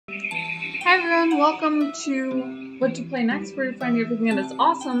Hi everyone, welcome to What to Play Next, where you find everything that is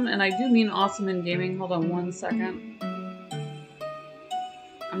awesome, and I do mean awesome in gaming. Hold on one second.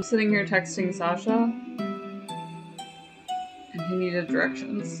 I'm sitting here texting Sasha, and he needed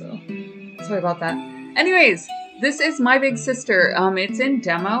directions, so sorry about that. Anyways, this is My Big Sister. It's in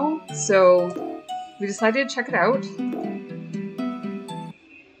demo, so we decided to check it out.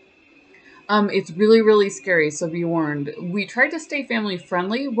 It's really, really scary, so be warned. We tried to stay family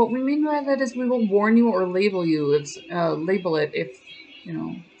friendly. What we mean by that is we will warn you or label you if, you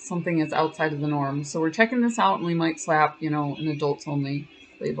know, something is outside of the norm. So we're checking this out and we might slap, you know, an adults only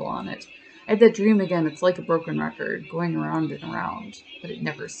label on it. I had that dream again. It's like a broken record going around and around, but it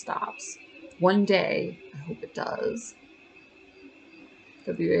never stops. One day, I hope it does.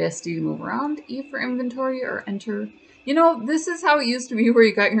 WASD to move around, E for inventory or enter. You know, this is how it used to be where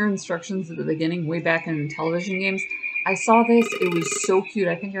you got your instructions at the beginning, way back in television games. I saw this, it was so cute.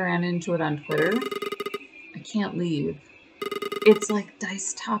 I think I ran into it on Twitter. I can't leave. It's like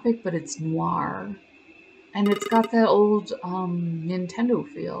Dice Topic, but it's noir. And it's got that old Nintendo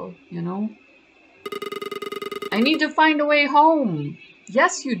feel, you know? I need to find a way home.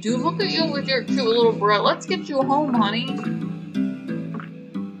 Yes, you do. Look at you with your cute little bra. Let's get you home, honey.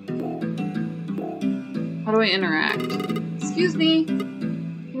 How do I interact? Excuse me.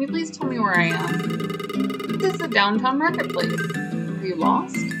 Can you please tell me where I am? This is a downtown marketplace. Are you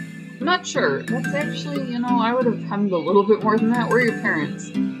lost? I'm not sure. That's actually, you know, I would have hemmed a little bit more than that. Where are your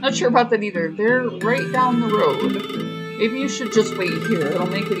parents? Not sure about that either. They're right down the road. Maybe you should just wait here. It'll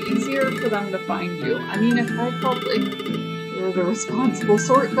make it easier for them to find you. I mean, if I felt like you're the responsible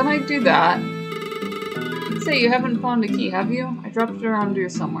sort, then I'd do that. Say, you haven't found a key, have you? I dropped it around here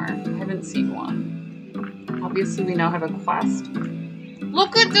somewhere. I haven't seen one. Obviously, we now have a quest.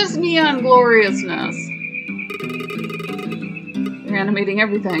 Look at this neon gloriousness! They're animating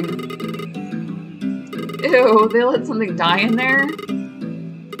everything. Ew, they let something die in there?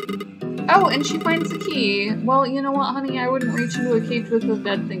 Oh, and she finds the key. Well, you know what, honey? I wouldn't reach into a cage with a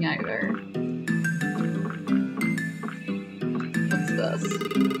dead thing either. What's this?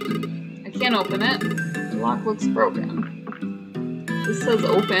 I can't open it. The lock looks broken. This says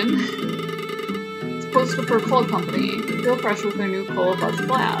open. Poster for a coal company. Feel fresh with their new coal Buzz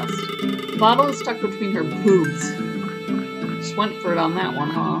Blast. The bottle is stuck between her boobs. Just went for it on that one,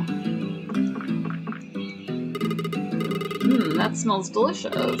 huh? That smells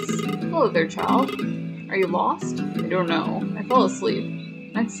delicious. Hello there, child. Are you lost? I don't know. I fell asleep.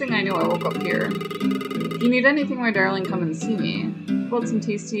 Next thing I knew, I woke up here. If you need anything, my darling, come and see me. How about some of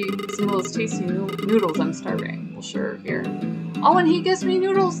those tasty noodles? I'm starving. Well, sure, here. Oh, and he gives me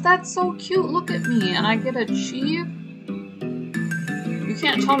noodles. That's so cute. Look at me. And I get a cheese. You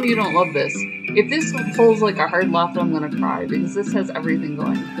can't tell me you don't love this. If this holds like a hard left, I'm going to cry because this has everything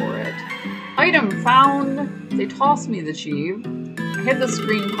going for it. Item found. They tossed me the cheese. I had the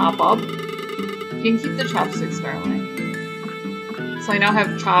screen pop up. You can keep the chopsticks, darling. So I now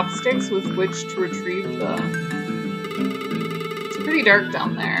have chopsticks with which to retrieve the... It's pretty dark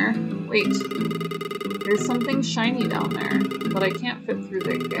down there. Wait. There's something shiny down there, but I can't fit through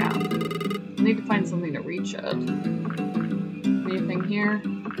the gap. I need to find something to reach it. Anything here?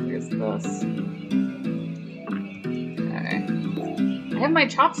 Here's this. Okay. I have my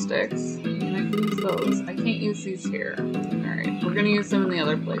chopsticks, and I can use those. I can't use these here. Alright, we're gonna use them in the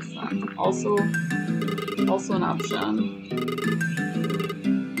other place then. Also an option.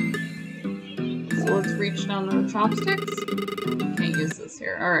 So let's reach down to the chopsticks. Can't use this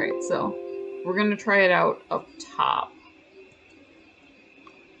here. Alright, so we're gonna try it out up top.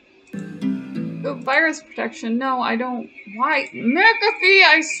 Oh, virus protection. No, I don't. Why? McAfee,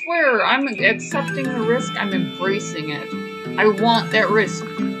 I swear. I'm accepting the risk. I'm embracing it. I want that risk.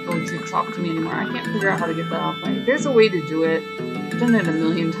 Don't you talk to me anymore. I can't figure out how to get that off my... There's a way to do it. I've done it a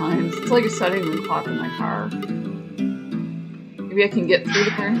million times. It's like setting the clock in my car. Maybe I can get through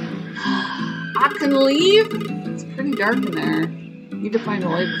the car. I can leave? It's pretty dark in there. Need to find a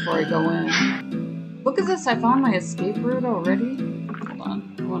light before I go in. Look at this, I found my escape route already. Hold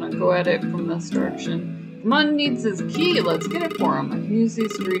on, I want to go at it from this direction. Mun needs his key, let's get it for him. I can use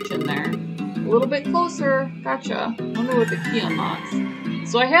these to reach in there. A little bit closer, gotcha. Wonder what the key unlocks.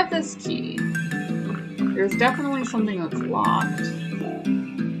 So I have this key. There's definitely something that's locked. I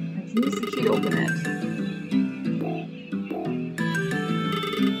can use the key to open it.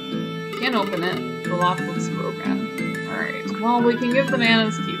 Can't open it, the lock looks broken. Alright, well, we can give the man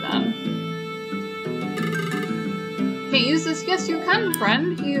his key then. Can't use this? Yes, you can,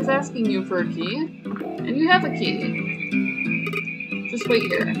 friend. He is asking you for a key. And you have a key. Just wait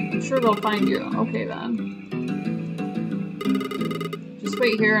here. I'm sure they'll find you. Okay, then. Just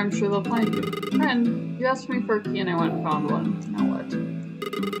wait here, I'm sure they'll find you. Friend, you asked me for a key and I went and found one. Now what?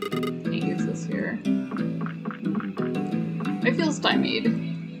 Can't use this here. I feel stymied.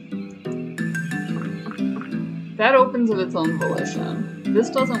 That opens of its own volition.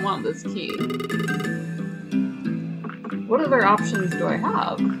 This doesn't want this key. What other options do I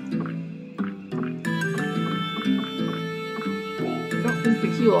have? I don't think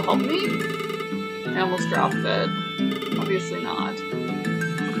the key will help me. I almost dropped it. Obviously not.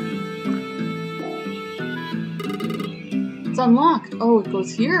 It's unlocked. Oh, it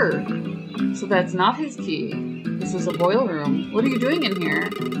goes here. So that's not his key. This is a boiler room. What are you doing in here? I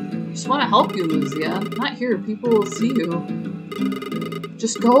just want to help you, Luzia. Not here. People will see you.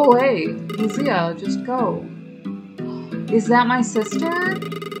 Just go away. Luzia, just go. Is that my sister?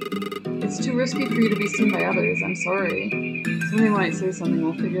 It's too risky for you to be seen by others. I'm sorry. Somebody might say something.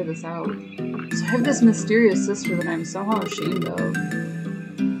 We'll figure this out. So I have this mysterious sister that I'm somehow ashamed of.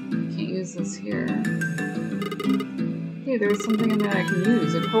 Can't use this here. Hey, there's something in there I can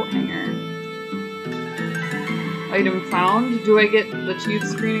use. A coat hanger. Item found. Do I get the cheat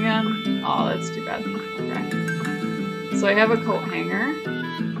screen again? Oh, that's too bad. Okay. So I have a coat hanger.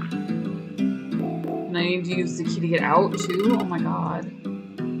 And I need to use the key to get out, too? Oh my god.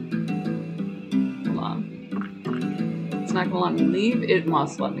 Hold on. It's not gonna let me leave? It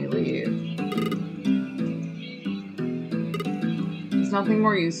must let me leave. There's nothing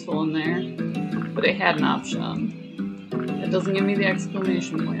more useful in there. But it had an option. It doesn't give me the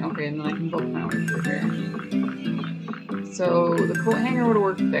exclamation point. Okay, and then I can book my way through here. So the coat hanger would have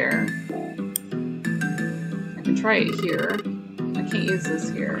worked there. I can try it here. I can't use this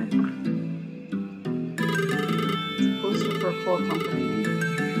here. It's a poster for a full company.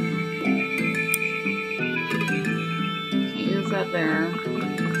 Can't use that there.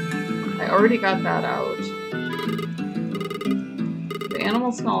 I already got that out. The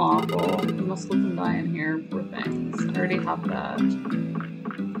animals smell awful. I must let them die in here. Poor things. I already have that.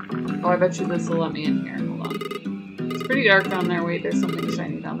 Oh, I bet you this will let me in here. Hold on. It's pretty dark down there. Wait, there's something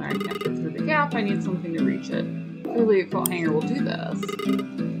shiny down there. I can't fit through the gap. I need something to reach it. Clearly a coat hanger will do this.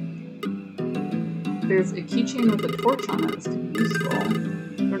 There's a keychain with a torch on it. This could be useful. I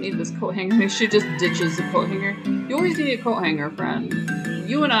don't need this coat hanger. I should just ditches the coat hanger. You always need a coat hanger, friend.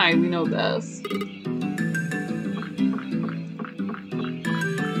 You and I, we know this.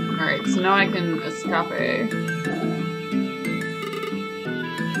 Alright, so now I can escape.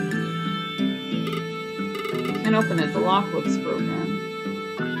 Can't open it. The lock looks broken.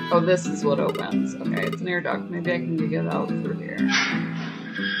 Oh, this is what opens. Okay, it's an air duct. Maybe I can get out through here.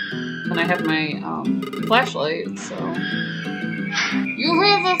 And I have my flashlight, so... You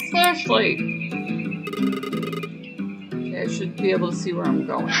have a flashlight! Okay, I should be able to see where I'm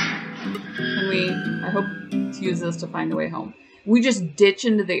going. Can we... I hope to use this to find a way home. We just ditch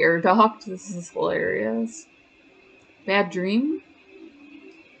into the air duct? This is hilarious. Bad dream?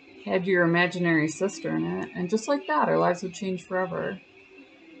 Had your imaginary sister in it. And just like that, our lives would change forever.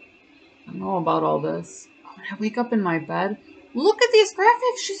 I don't know about all this. Oh, when I wake up in my bed... Look at these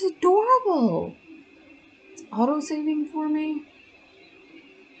graphics! She's adorable! It's auto-saving for me.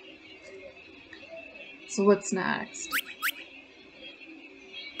 So what's next?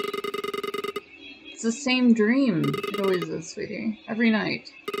 It's the same dream. It always is, sweetie. Every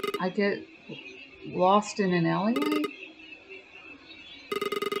night. I get lost in an alleyway?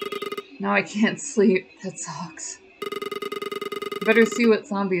 Now I can't sleep. That sucks. Better see what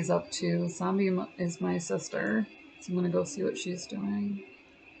Zombie's up to. Zombie is my sister. So I'm gonna go see what she's doing.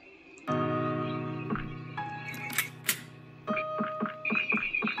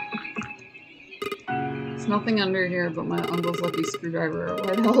 There's nothing under here but my uncle's lucky screwdriver.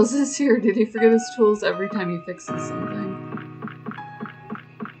 Why the hell is this here? Did he forget his tools every time he fixes something?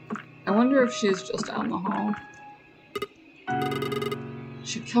 I wonder if she's just out in the hall.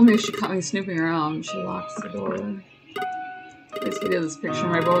 She'd kill me if she caught me snooping around. She locks the door. This video, this picture,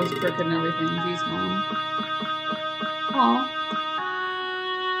 my bow is crooked and everything. Jeez, Mom. Aww.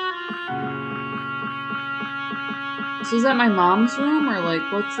 So is that my mom's room, or like,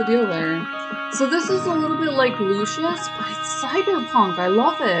 what's the deal there? So this is a little bit like Lucius, but it's cyberpunk. I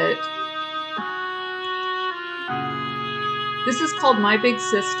love it. This is called My Big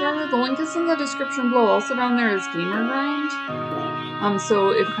Sister. The link is in the description below. Also down there is Gamer Grind. So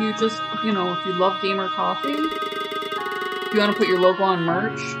if you just, you know, if you love gamer coffee, if you want to put your logo on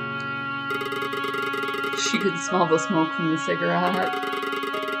merch, she could smell the smoke from the cigarette.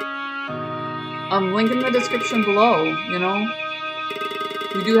 Link in the description below, you know.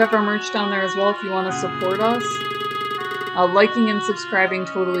 We do have our merch down there as well if you want to support us. Liking and subscribing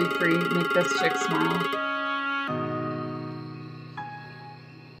totally free. Make this chick smile.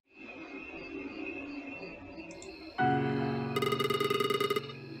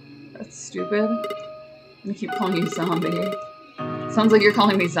 stupid? I'm gonna keep calling you zombie. Sounds like you're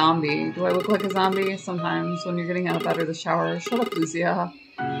calling me zombie. Do I look like a zombie? Sometimes when you're getting out of bed or the shower. Shut up, Luzia.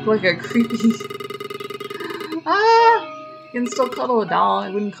 I look like a creepy... Ah! You can still cuddle a doll. I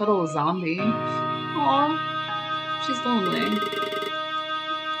wouldn't cuddle a zombie. Aw. She's lonely.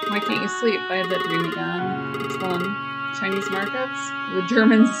 Why can't you sleep? I had that dream again. Which one? Chinese markets? The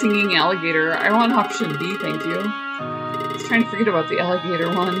German singing alligator. I want option B, thank you. I was trying to forget about the alligator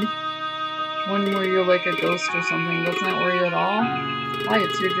one. One where you're like a ghost or something. Doesn't that worry you at all? Why?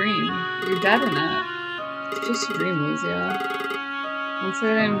 It's your dream. You're dead in it. It's just a dream, Luzia. Don't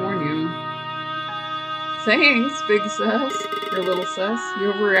say I didn't warn you. Thanks, big sis. Or little sis.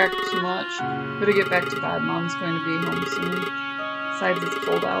 You overreact too much. Better get back to bed. Mom's going to be home soon. Besides, it's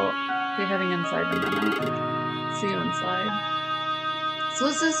cold out. Be heading inside in a minute. See you inside. So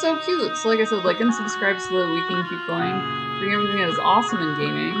this is so cute. So like I said, like and subscribe so that we can keep going. Doing everything that is awesome in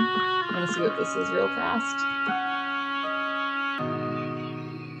gaming. I'm gonna see what this is real fast.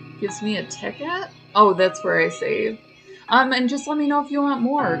 Gives me a ticket? Oh, that's where I save. And just let me know if you want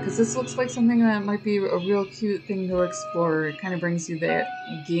more, because this looks like something that might be a real cute thing to explore. It kind of brings you that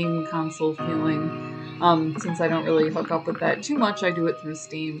game console feeling. Since I don't really hook up with that too much, I do it through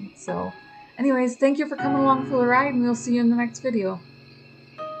Steam. So, anyways, thank you for coming along for the ride, and we'll see you in the next video.